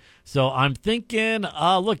ahead. So I'm thinking,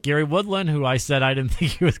 look, Gary Woodland, who I said I didn't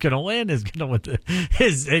think he was going to win,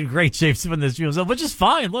 is in great shape to win this field, which is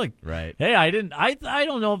fine. Look, right? Hey, I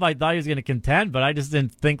don't know if I thought he was going to contend, but I just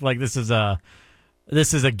didn't think like this is a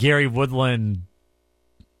Gary Woodland.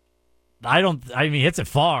 He hits it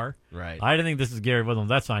far. Right. I didn't think this is Gary Woodland.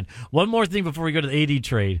 That's fine. One more thing before we go to the AD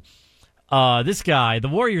trade. This guy, the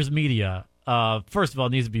Warriors media. First of all,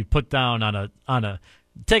 needs to be put down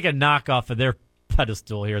take a knock off of their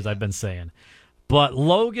pedestal here, as I've been saying. But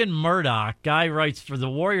Logan Murdoch, guy writes for the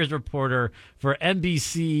Warriors reporter for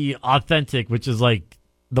NBC Authentic, which is like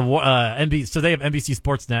the NBC. So they have NBC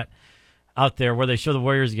Sportsnet out there where they show the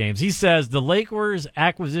Warriors games. He says the Lakers'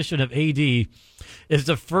 acquisition of AD is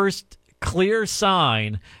the first clear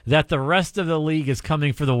sign that the rest of the league is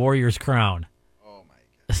coming for the Warriors' crown.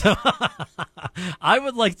 So I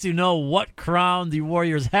would like to know what crown the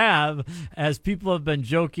Warriors have, as people have been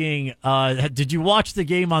joking. Did you watch the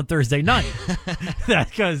game on Thursday night?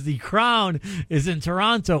 Because the crown is in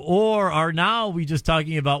Toronto, or are now we just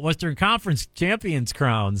talking about Western Conference champions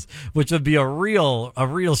crowns, which would be a real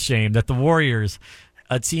shame that the Warriors,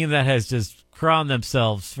 a team that has just crowned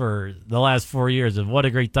themselves for the last 4 years of what a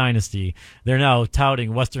great dynasty, they're now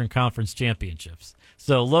touting Western Conference championships.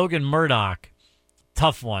 So Logan Murdoch.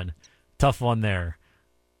 Tough one there.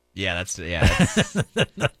 Yeah, that's you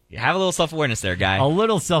have a little self-awareness there, guy. A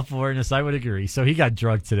little self-awareness, I would agree. So he got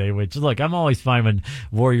drugged today, which, look, I'm always fine when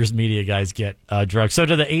Warriors media guys get drugged. So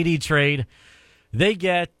to the AD trade, they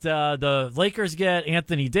get the Lakers get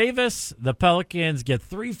Anthony Davis. The Pelicans get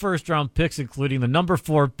 3 first-round picks, including the number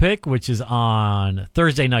 4 pick, which is on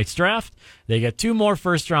Thursday night's draft. They get 2 more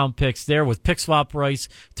first-round picks there with pick swap rights.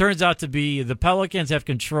 Turns out to be the Pelicans have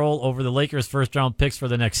control over the Lakers' first-round picks for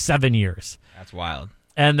the next 7 years. That's wild.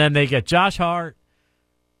 And then they get Josh Hart,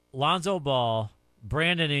 Lonzo Ball,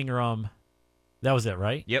 Brandon Ingram. That was it,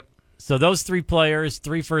 right? Yep. So those 3 players,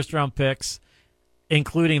 3 first-round picks,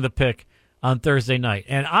 including the pick on Thursday night.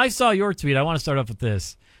 And I saw your tweet. I want to start off with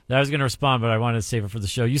this. I was going to respond, but I wanted to save it for the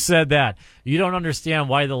show. You said that you don't understand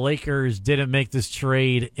why the Lakers didn't make this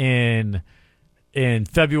trade in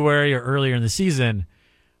February or earlier in the season.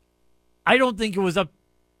 I don't think it was up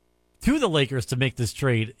to the Lakers to make this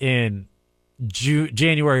trade in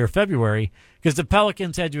January or February, because the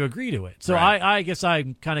Pelicans had to agree to it. So right. I guess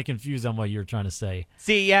I'm kind of confused on what you're trying to say.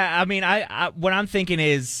 See, yeah, I mean, I what I'm thinking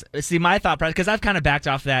is, my thought process, because I've kind of backed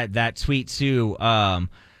off that tweet too,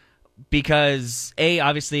 because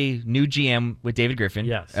obviously new GM with David Griffin,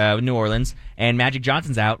 yes, with New Orleans, and Magic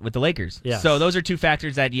Johnson's out with the Lakers. Yes. So those are 2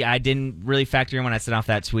 factors that I didn't really factor in when I sent off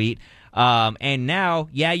that tweet. And now,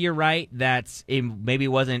 you're right that it maybe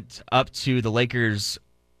wasn't up to the Lakers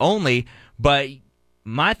only, but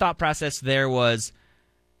my thought process there was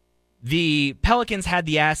the Pelicans had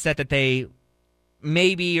the asset that they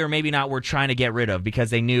maybe or maybe not were trying to get rid of, because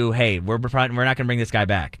they knew, hey, we're not going to bring this guy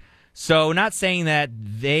back. So not saying that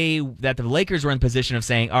the Lakers were in position of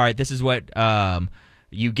saying, all right, this is what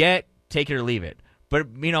you get, take it or leave it. But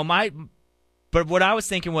but what I was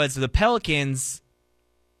thinking was the Pelicans.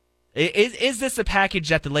 Is this a package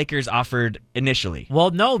that the Lakers offered initially?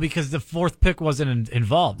 Well, no, because the 4th pick wasn't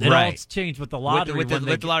involved. It all changed with the lottery. With the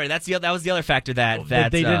lottery, that was the other factor that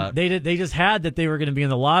they just had, that they were going to be in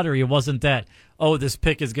the lottery. It wasn't that, this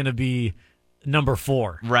pick is going to be number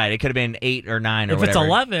 4. Right. It could have been 8 or 9 or if whatever. If it's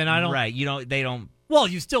 11, I don't. Right. They don't. Well,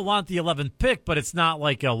 you still want the 11th pick, but it's not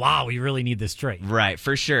like, wow, we really need this trade. Right,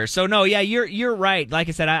 for sure. So, no, you're right. Like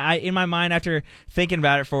I said, I in my mind, after thinking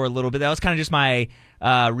about it for a little bit, that was kind of just my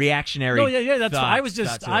reactionary. No, that's fine. I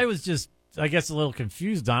was just, I guess, a little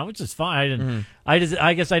confused on it, which is fine. I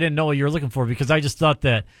guess I didn't know what you were looking for, because I just thought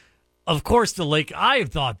that, of course, I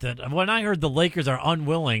thought that when I heard the Lakers are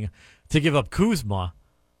unwilling to give up Kuzma,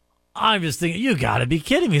 I'm just thinking, you got to be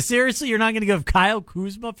kidding me. Seriously, you're not going to give Kyle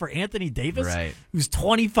Kuzma for Anthony Davis, Right. who's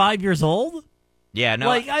 25 years old? Yeah, no.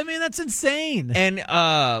 I mean, that's insane. And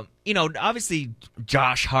obviously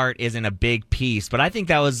Josh Hart isn't a big piece, but I think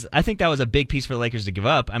that was a big piece for the Lakers to give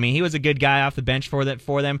up. I mean, he was a good guy off the bench for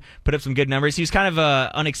them, put up some good numbers. He was kind of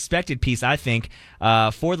a unexpected piece, I think,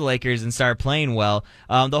 for the Lakers and started playing well.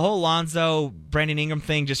 The whole Lonzo Brandon Ingram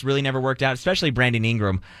thing just really never worked out, especially Brandon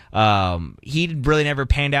Ingram. He really never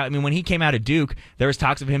panned out. I mean, when he came out of Duke, there was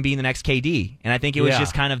talks of him being the next KD, and I think it was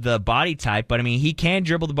just kind of the body type. But I mean, he can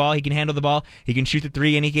dribble the ball, he can handle the ball, he can shoot the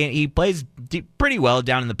three, and he plays pretty well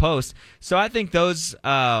down in the post. So I think those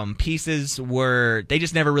pieces they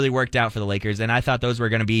just never really worked out for the Lakers, and I thought those were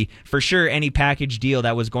going to be, for sure, any package deal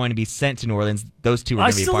that was going to be sent to New Orleans, those two were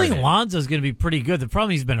going to be a part of it. I still think Lonzo's going to be pretty good. The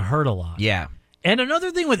problem, he's been hurt a lot. Yeah. And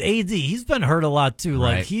another thing with AD, he's been hurt a lot too.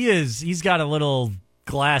 Right. Like he's got a little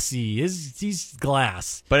glassy. He's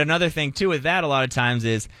glass. But another thing too with that, a lot of times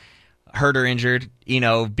is hurt or injured,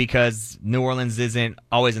 because New Orleans isn't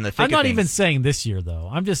always in the thick of things. I'm not even saying this year, though.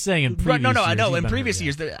 I'm just saying in previous years. I know. In previous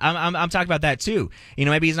years, I'm talking about that too.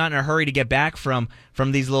 Maybe he's not in a hurry to get back from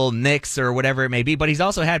these little nicks or whatever it may be, but he's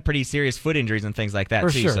also had pretty serious foot injuries and things like that too.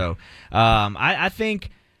 Sure. So I think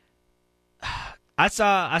I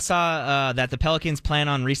saw that the Pelicans plan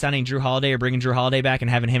on re-signing Drew Holiday or bringing Drew Holiday back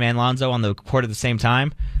and having him and Lonzo on the court at the same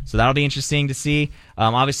time. So that'll be interesting to see.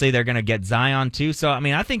 Obviously, they're going to get Zion too. So I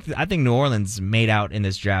mean, I think New Orleans made out in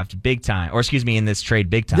this draft big time, or excuse me, in this trade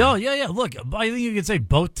big time. No, yeah. Look, I think you could say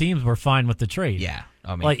both teams were fine with the trade. Yeah,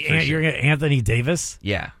 I mean, you're going to Anthony Davis.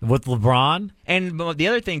 Yeah, with LeBron. And the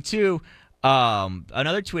other thing too,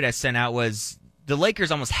 another tweet I sent out was the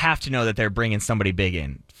Lakers almost have to know that they're bringing somebody big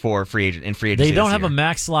in for free agency. They don't have a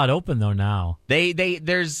max slot open though now.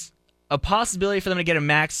 There's a possibility for them to get a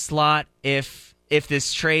max slot if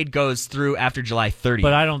this trade goes through after July 30th.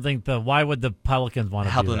 But I don't think why would the Pelicans want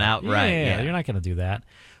to help them out? Right? Yeah, you're not going to do that.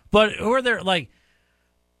 But who are there? Like,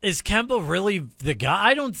 is Kemba really the guy?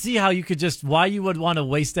 I don't see how you could why you would want to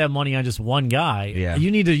waste that money on just one guy. Yeah,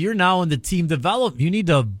 you're now in the team development. You need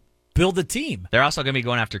to build a team. They're also going to be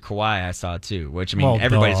going after Kawhi, I saw too, which, I mean,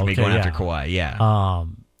 everybody's going to be going after Kawhi, yeah.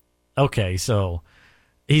 Okay, so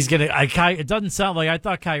he's going to... It doesn't sound like... I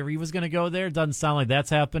thought Kyrie was going to go there. It doesn't sound like that's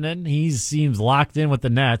happening. He seems locked in with the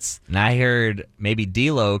Nets. And I heard maybe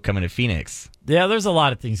D'Lo coming to Phoenix. Yeah, there's a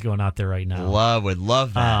lot of things going out there right now. Would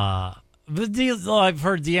love that. But I've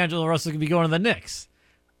heard D'Angelo Russell could be going to the Knicks.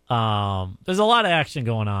 There's a lot of action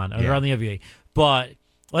going on around the NBA. But...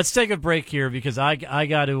 let's take a break here because I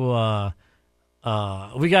got to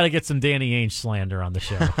we got to get some Danny Ainge slander on the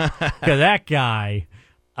show because that guy,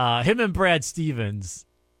 him and Brad Stevens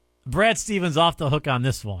off the hook on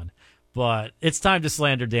this one, but it's time to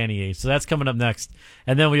slander Danny Ainge. So that's coming up next,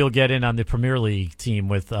 and then we'll get in on the Premier League team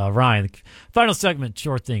with Ryan. Final segment,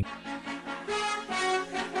 short thing.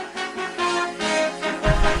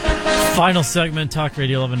 Final segment, Talk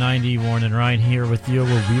Radio 1190. Warren and Ryan here with you. We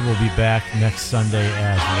will be back next Sunday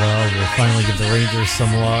as well. We'll finally give the Rangers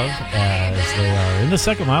some love as they are in the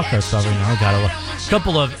second wild card spot right now. Got a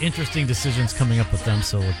couple of interesting decisions coming up with them,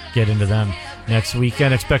 so we'll get into them next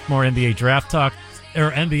weekend. Expect more NBA draft talk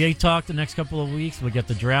or NBA talk the next couple of weeks. We'll get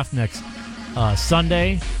the draft next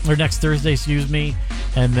Sunday or next Thursday, excuse me,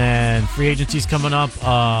 and then free agency's coming up.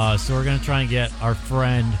 So we're going to try and get our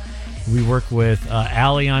friend. We work with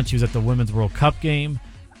Allie on. She was at the Women's World Cup game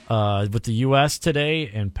with the U.S. today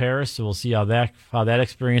in Paris. So we'll see how that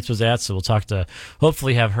experience was at. So we'll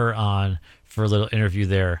hopefully have her on for a little interview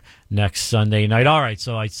there next Sunday night. All right,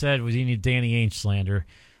 so I said we need Danny Ainge slander.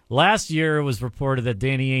 Last year it was reported that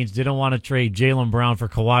Danny Ainge didn't want to trade Jaylen Brown for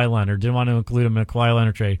Kawhi Leonard, didn't want to include him in a Kawhi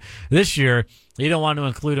Leonard trade. This year, he didn't want to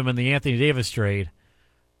include him in the Anthony Davis trade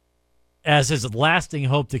as his lasting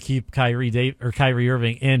hope to keep Kyrie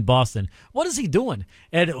Irving in Boston. What is he doing?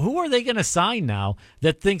 And who are they going to sign now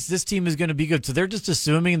that thinks this team is going to be good? So they're just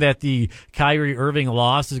assuming that the Kyrie Irving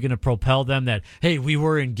loss is going to propel them that, hey, we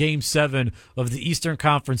were in Game 7 of the Eastern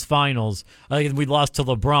Conference Finals and we lost to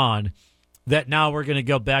LeBron, that now we're going to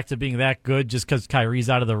go back to being that good just because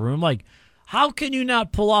Kyrie's out of the room? Like, how can you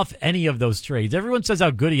not pull off any of those trades? Everyone says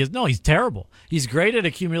how good he is. No, he's terrible. He's great at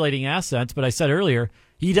accumulating assets, but I said earlier,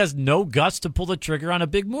 he has no guts to pull the trigger on a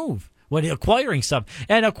big move when acquiring stuff.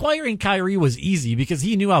 And acquiring Kyrie was easy because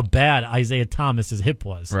he knew how bad Isaiah Thomas's hip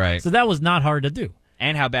was. Right. So that was not hard to do.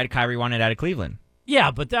 And how bad Kyrie wanted out of Cleveland.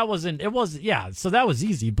 Yeah, but that wasn't. It was so that was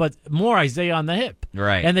easy, but more Isaiah on the hip,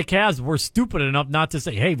 Right. And the Cavs were stupid enough not to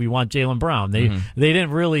say, "Hey, we want Jaylen Brown." They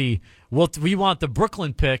didn't really. Well, we want the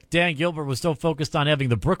Brooklyn pick. Dan Gilbert was so focused on having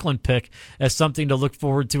the Brooklyn pick as something to look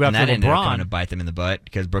forward to And after that ended up LeBron. coming to bite them in the butt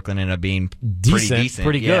because Brooklyn ended up being pretty decent.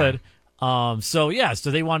 Pretty yeah. good. So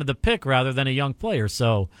they wanted the pick rather than a young player.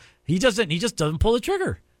 So he just doesn't pull the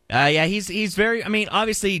trigger. Yeah, he's very. I mean,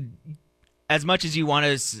 obviously, as much as you want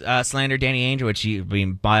to slander Danny Ainge, which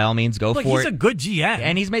by all means go Look, for he's it. a good GM,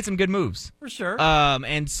 And he's made some good moves. for sure.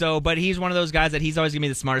 But he's one of those guys that he's always gonna be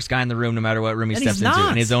the smartest guy in the room, no matter what room he And steps he's into,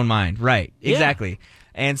 not. in his own mind. Right? Yeah. Exactly.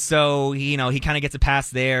 And so he kind of gets a pass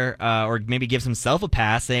there, or maybe gives himself a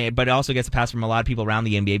pass, but also gets a pass from a lot of people around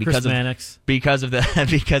the NBA Chris Mannix. because of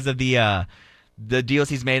the deals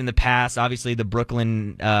he's made in the past. Obviously, the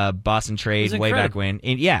Brooklyn Boston trade way back when.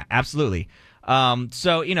 And yeah, absolutely.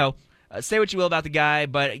 Say what you will about the guy,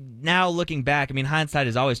 but now looking back, I mean, hindsight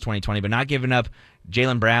is always 20/20. But not giving up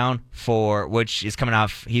Jaylen Brown he's coming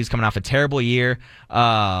off a terrible year.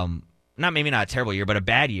 Maybe not a terrible year, but a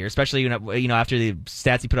bad year, especially after the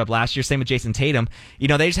stats he put up last year. Same with Jason Tatum.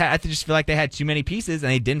 I just feel like they had too many pieces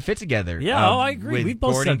and they didn't fit together. Yeah, I agree. With We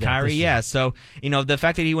both Gordon, said that Kyrie, this year. yeah. So the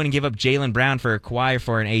fact that he wouldn't give up Jaylen Brown for Kawhi or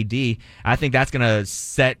for an AD, I think that's going to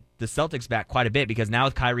set the Celtics back quite a bit because now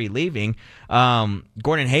with Kyrie leaving,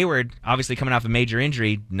 Gordon Hayward obviously coming off a major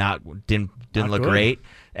injury, didn't look good. great.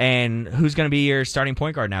 And who's going to be your starting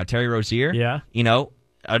point guard now? Terry Rozier. Yeah.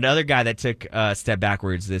 Another guy that took a step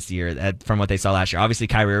backwards this year from what they saw last year. Obviously,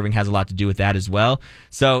 Kyrie Irving has a lot to do with that as well.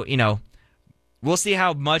 So, we'll see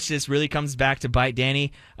how much this really comes back to bite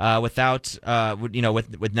Danny with not moving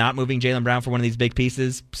Jaylen Brown for one of these big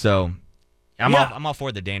pieces. So, I'm all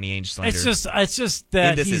for the Danny Ainge slander. It's just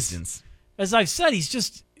that in this instance, as I've said, he's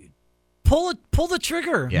just pull the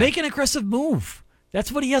trigger, Yeah. make an aggressive move.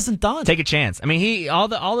 That's what he hasn't done. take a chance. I mean, all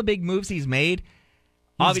the big moves he's made.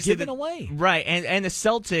 Obviously, given away. Right, and the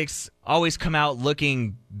Celtics always come out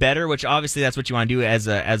looking better, which obviously that's what you want to do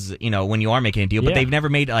as when you are making a deal. But Yeah. they've never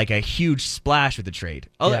made like a huge splash with the trade.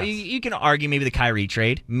 Yes. You can argue maybe the Kyrie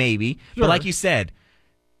trade, maybe, Sure. but like you said,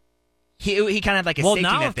 he kind of had like a safety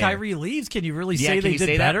now net if there. Kyrie leaves, can you really Yeah, say can they you did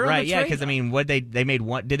say better? that? on Right? the Yeah, trade? because I mean, they made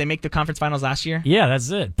one? Did they make the conference finals last year? Yeah,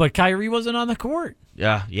 that's it. But Kyrie wasn't on the court.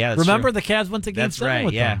 Yeah. That's Remember, true. the Cavs went to Game That's 7 right,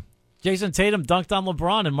 with yeah. them. Jason Tatum dunked on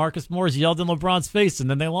LeBron, and Marcus Morris yelled in LeBron's face, and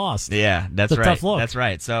then they lost. Yeah, that's It's a right. tough look. That's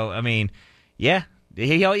right. So I mean, yeah.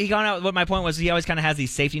 He gone out. What my point was, he always kind of has these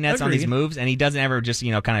safety nets on these Agreed. moves, and he doesn't ever just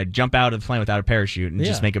kind of jump out of the plane without a parachute and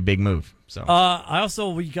just make a big move. So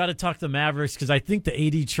we got to talk to Mavericks because I think the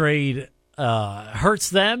AD trade hurts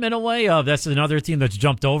them in a way. That's another team that's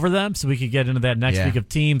jumped over them, so we could get into that next week of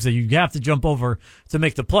teams that you have to jump over to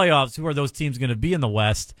make the playoffs. Who are those teams going to be in the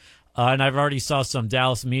West? And I've already saw some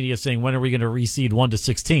Dallas media saying, when are we going to reseed 1 to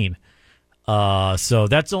 16? So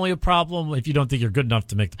that's only a problem if you don't think you're good enough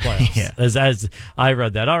to make the playoffs. Yeah. As I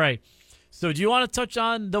read that. All right. So do you want to touch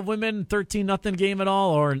on the women 13-0 game at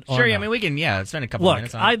all? Or sure. not? I mean, we can. Yeah, spend a couple of Look,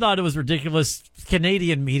 minutes on I it. thought it was ridiculous.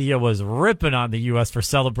 Canadian media was ripping on the U.S. for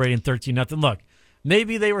celebrating 13-0. Look,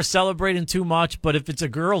 maybe they were celebrating too much, but if it's a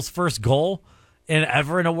girl's first goal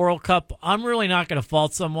ever in a World Cup, I'm really not going to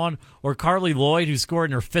fault someone. Or Carly Lloyd, who scored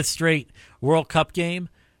in her 5th straight World Cup game.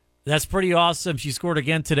 That's pretty awesome. She scored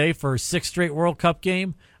again today for her 6th straight World Cup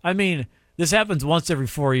game. I mean, this happens once every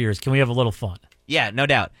 4 years. Can we have a little fun? Yeah, no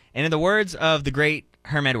doubt. And in the words of the great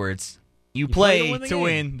Herm Edwards, you play play to to win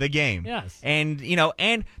win the game. Yes. And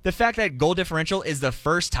and the fact that goal differential is the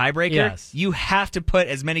first tiebreaker, Yes. you have to put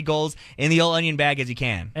as many goals in the old onion bag as you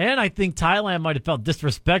can. And I think Thailand might have felt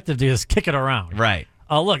disrespected to just kick it around. Right.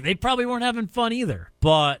 Look, they probably weren't having fun either,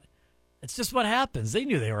 but it's just what happens. They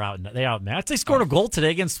knew they were outmatched. They scored a goal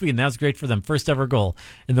today against Sweden. That was great for them. First ever goal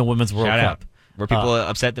in the Women's World Shout Cup. out. Were people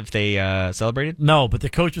upset if they celebrated? No, but the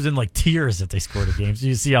coach was in tears that they scored a game. So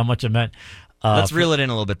you see how much it meant. Let's reel it in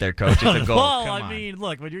a little bit there, Coach. It's a goal. Well, Come I on. mean,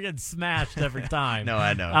 look, when you're getting smashed every time. No,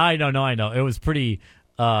 I know. I know. It was pretty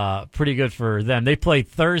good for them. They played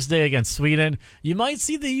Thursday against Sweden. You might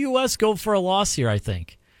see the U.S. go for a loss here, I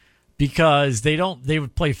think, because they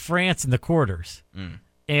would play France in the quarters.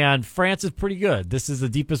 And France is pretty good. This is the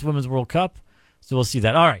deepest Women's World Cup, so we'll see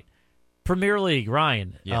that. All right. Premier League,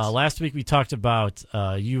 Ryan. Yes. Last week we talked about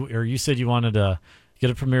you said you wanted to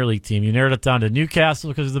get a Premier League team. You narrowed it down to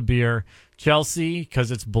Newcastle because of the beer, Chelsea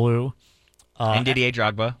because it's blue, and Didier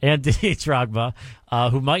Drogba.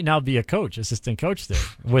 Who might now be a assistant coach there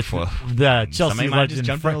with Well, the Chelsea somebody might just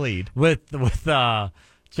legend jump in the lead. with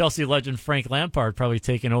Chelsea legend Frank Lampard probably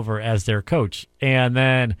taking over as their coach. And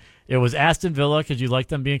then it was Aston Villa because you like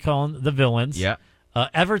them being called the villains. Yep.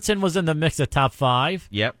 Everton was in the mix at top 5.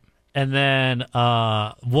 Yep. And then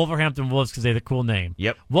Wolverhampton Wolves because they have a cool name.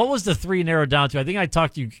 Yep. What was the 3 narrowed down to? I think I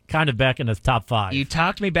talked you kind of back in the top 5. You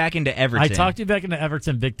talked me back into Everton. I talked you back into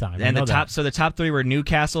Everton big time. And the top 3 were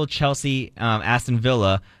Newcastle, Chelsea, Aston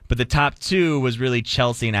Villa, but the top 2 was really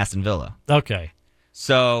Chelsea and Aston Villa. Okay.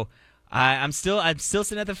 So I'm still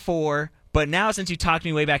sitting at the 4, but now since you talked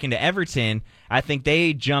me way back into Everton, I think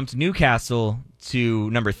they jumped Newcastle to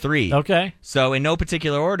number 3. Okay. So in no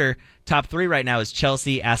particular order, top 3 right now is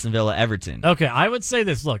Chelsea, Aston Villa, Everton. Okay, I would say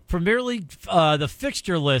this. Look, Premier League, the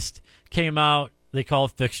fixture list came out. They call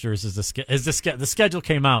it fixtures. The schedule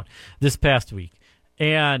came out this past week,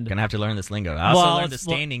 and Gonna have to learn this lingo. I also learned the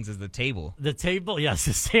standings is the table. The table, yes,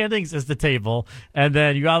 the standings is the table, and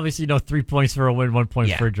then you obviously know 3 points for a win, 1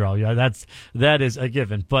 point for a draw. Yeah, that is a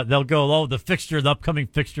given. But they'll go the upcoming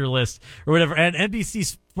fixture list or whatever. And NBC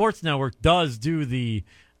Sports Network does do the.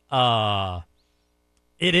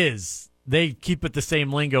 They keep it the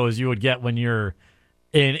same lingo as you would get when you're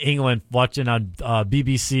in England watching on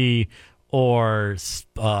BBC or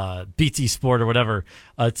BT Sport or whatever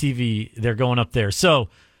TV they're going up there. So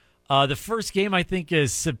the first game I think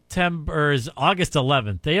is August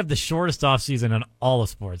 11th. They have the shortest offseason in all of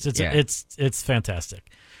sports. It's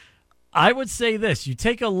fantastic. I would say this: you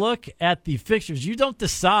take a look at the fixtures. You don't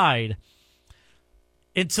decide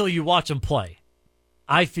until you watch them play.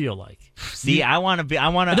 I feel like. See, I want to be.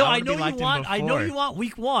 I know you want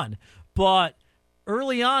week 1, but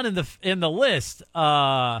early on in the list,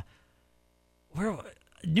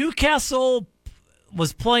 Newcastle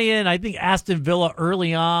was playing. I think Aston Villa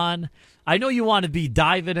early on. I know you want to be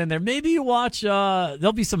diving in there. Maybe you watch.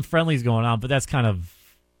 There'll be some friendlies going on, but that's kind of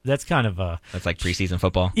that's like preseason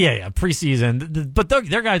football. Yeah, preseason. But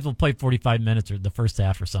their guys will play 45 minutes or the first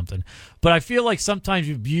half or something. But I feel like sometimes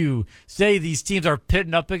you say these teams are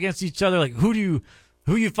pitting up against each other. Like who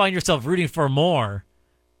you find yourself rooting for more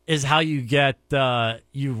is how you get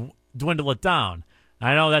you dwindle it down.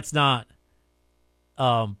 I know that's not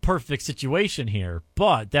perfect situation here,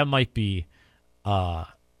 but that might be a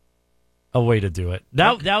way to do it.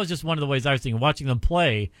 That was just one of the ways I was thinking, watching them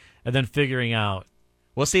play and then figuring out.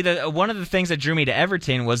 Well, see, one of the things that drew me to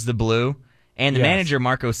Everton was the blue and the manager,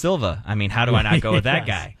 Marco Silva. I mean, how do I not go with that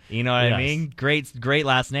guy? You know what I mean? Great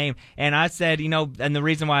last name. And I said, and the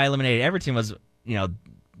reason why I eliminated Everton was,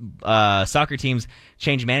 soccer teams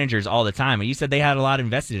change managers all the time. And you said they had a lot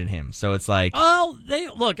invested in him. So it's like... Oh,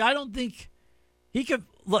 I don't think he could...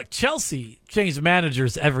 Look, Chelsea changed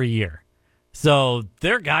managers every year. So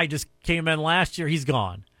their guy just came in last year. He's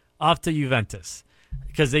gone. Off to Juventus.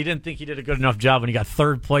 Because they didn't think he did a good enough job when he got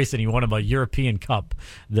 3rd place and he won him a European Cup,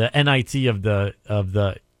 the NIT of the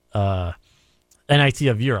NIT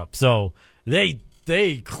of Europe. So they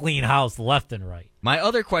clean house left and right. My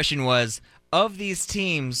other question was, of these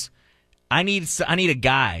teams, I need a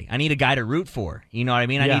guy. I need a guy to root for. You know what I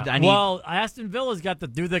mean? Yeah. I need. Well, Aston Villa's got the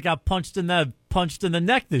dude that got punched in the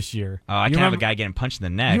neck this year. Oh, I can't have a guy getting punched in the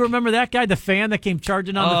neck. You remember that guy, the fan that came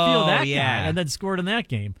charging on the field? That yeah. guy, and then scored in that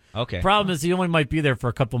game. Okay. Problem is he only might be there for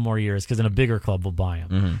a couple more years because in a bigger club will buy him.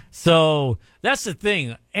 Mm-hmm. So that's the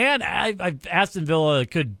thing. And Aston Villa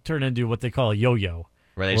could turn into what they call a yo-yo.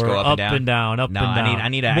 Where they just go up and down. Up and down. I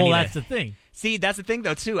need that's the thing. See, that's the thing,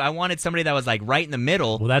 though, too. I wanted somebody that was, like, right in the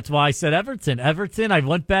middle. Well, that's why I said Everton. Everton, I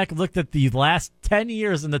went back and looked at the last 10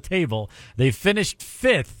 years in the table. They finished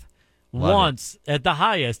 5th once at the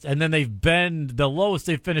highest, and then they've been the lowest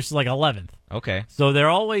they finished like 11th. Okay. So they're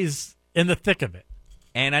always in the thick of it.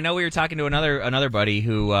 And I know we were talking to another buddy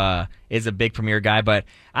who is a big Premier guy, but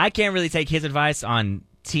I can't really take his advice on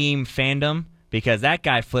team fandom because that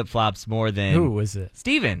guy flip-flops more than... Who is it?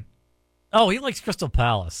 Steven. Oh, he likes Crystal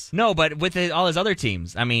Palace. No, but with all his other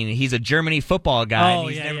teams. I mean, he's a Germany football guy, and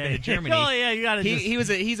he's never been to Germany. Oh, yeah, you got to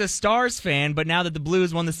He's a Stars fan, but now that the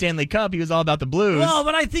Blues won the Stanley Cup, he was all about the Blues. Well,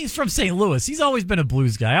 but I think he's from St. Louis. He's always been a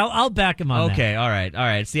Blues guy. I'll back him on that. Okay, all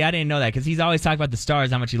right. See, I didn't know that because he's always talked about the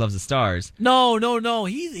Stars, how much he loves the Stars. No.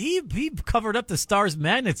 He covered up the Stars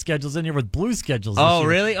magnet schedules in here with Blues schedules. Oh,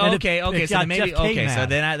 really? Okay. So then maybe so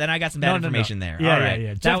then I got some bad information there. Yeah, all right.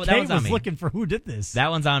 Yeah. Jeff that K was on me. looking for who did this. That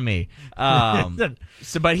one's on me.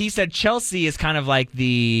 But he said Chelsea is kind of like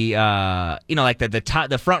the like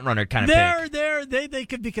the front runner kind of pick. They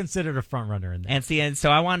could be considered a front runner in there. And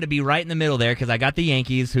so I wanted to be right in the middle there because I got the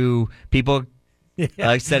Yankees who people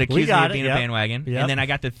said accuse me of being a bandwagon, and then I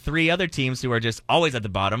got the 3 other teams who are just always at the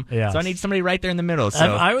bottom. Yes. So I need somebody right there in the middle. So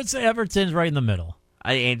I would say Everton's right in the middle.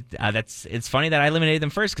 It's funny that I eliminated them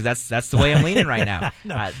first because that's the way I'm leaning right now.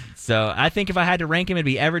 No. So I think if I had to rank them, it'd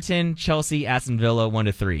be Everton, Chelsea, Aston Villa, 1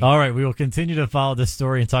 to 3. All right, we will continue to follow this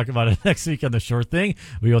story and talk about it next week on The Short Thing.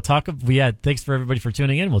 Thanks for everybody for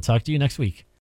tuning in. We'll talk to you next week.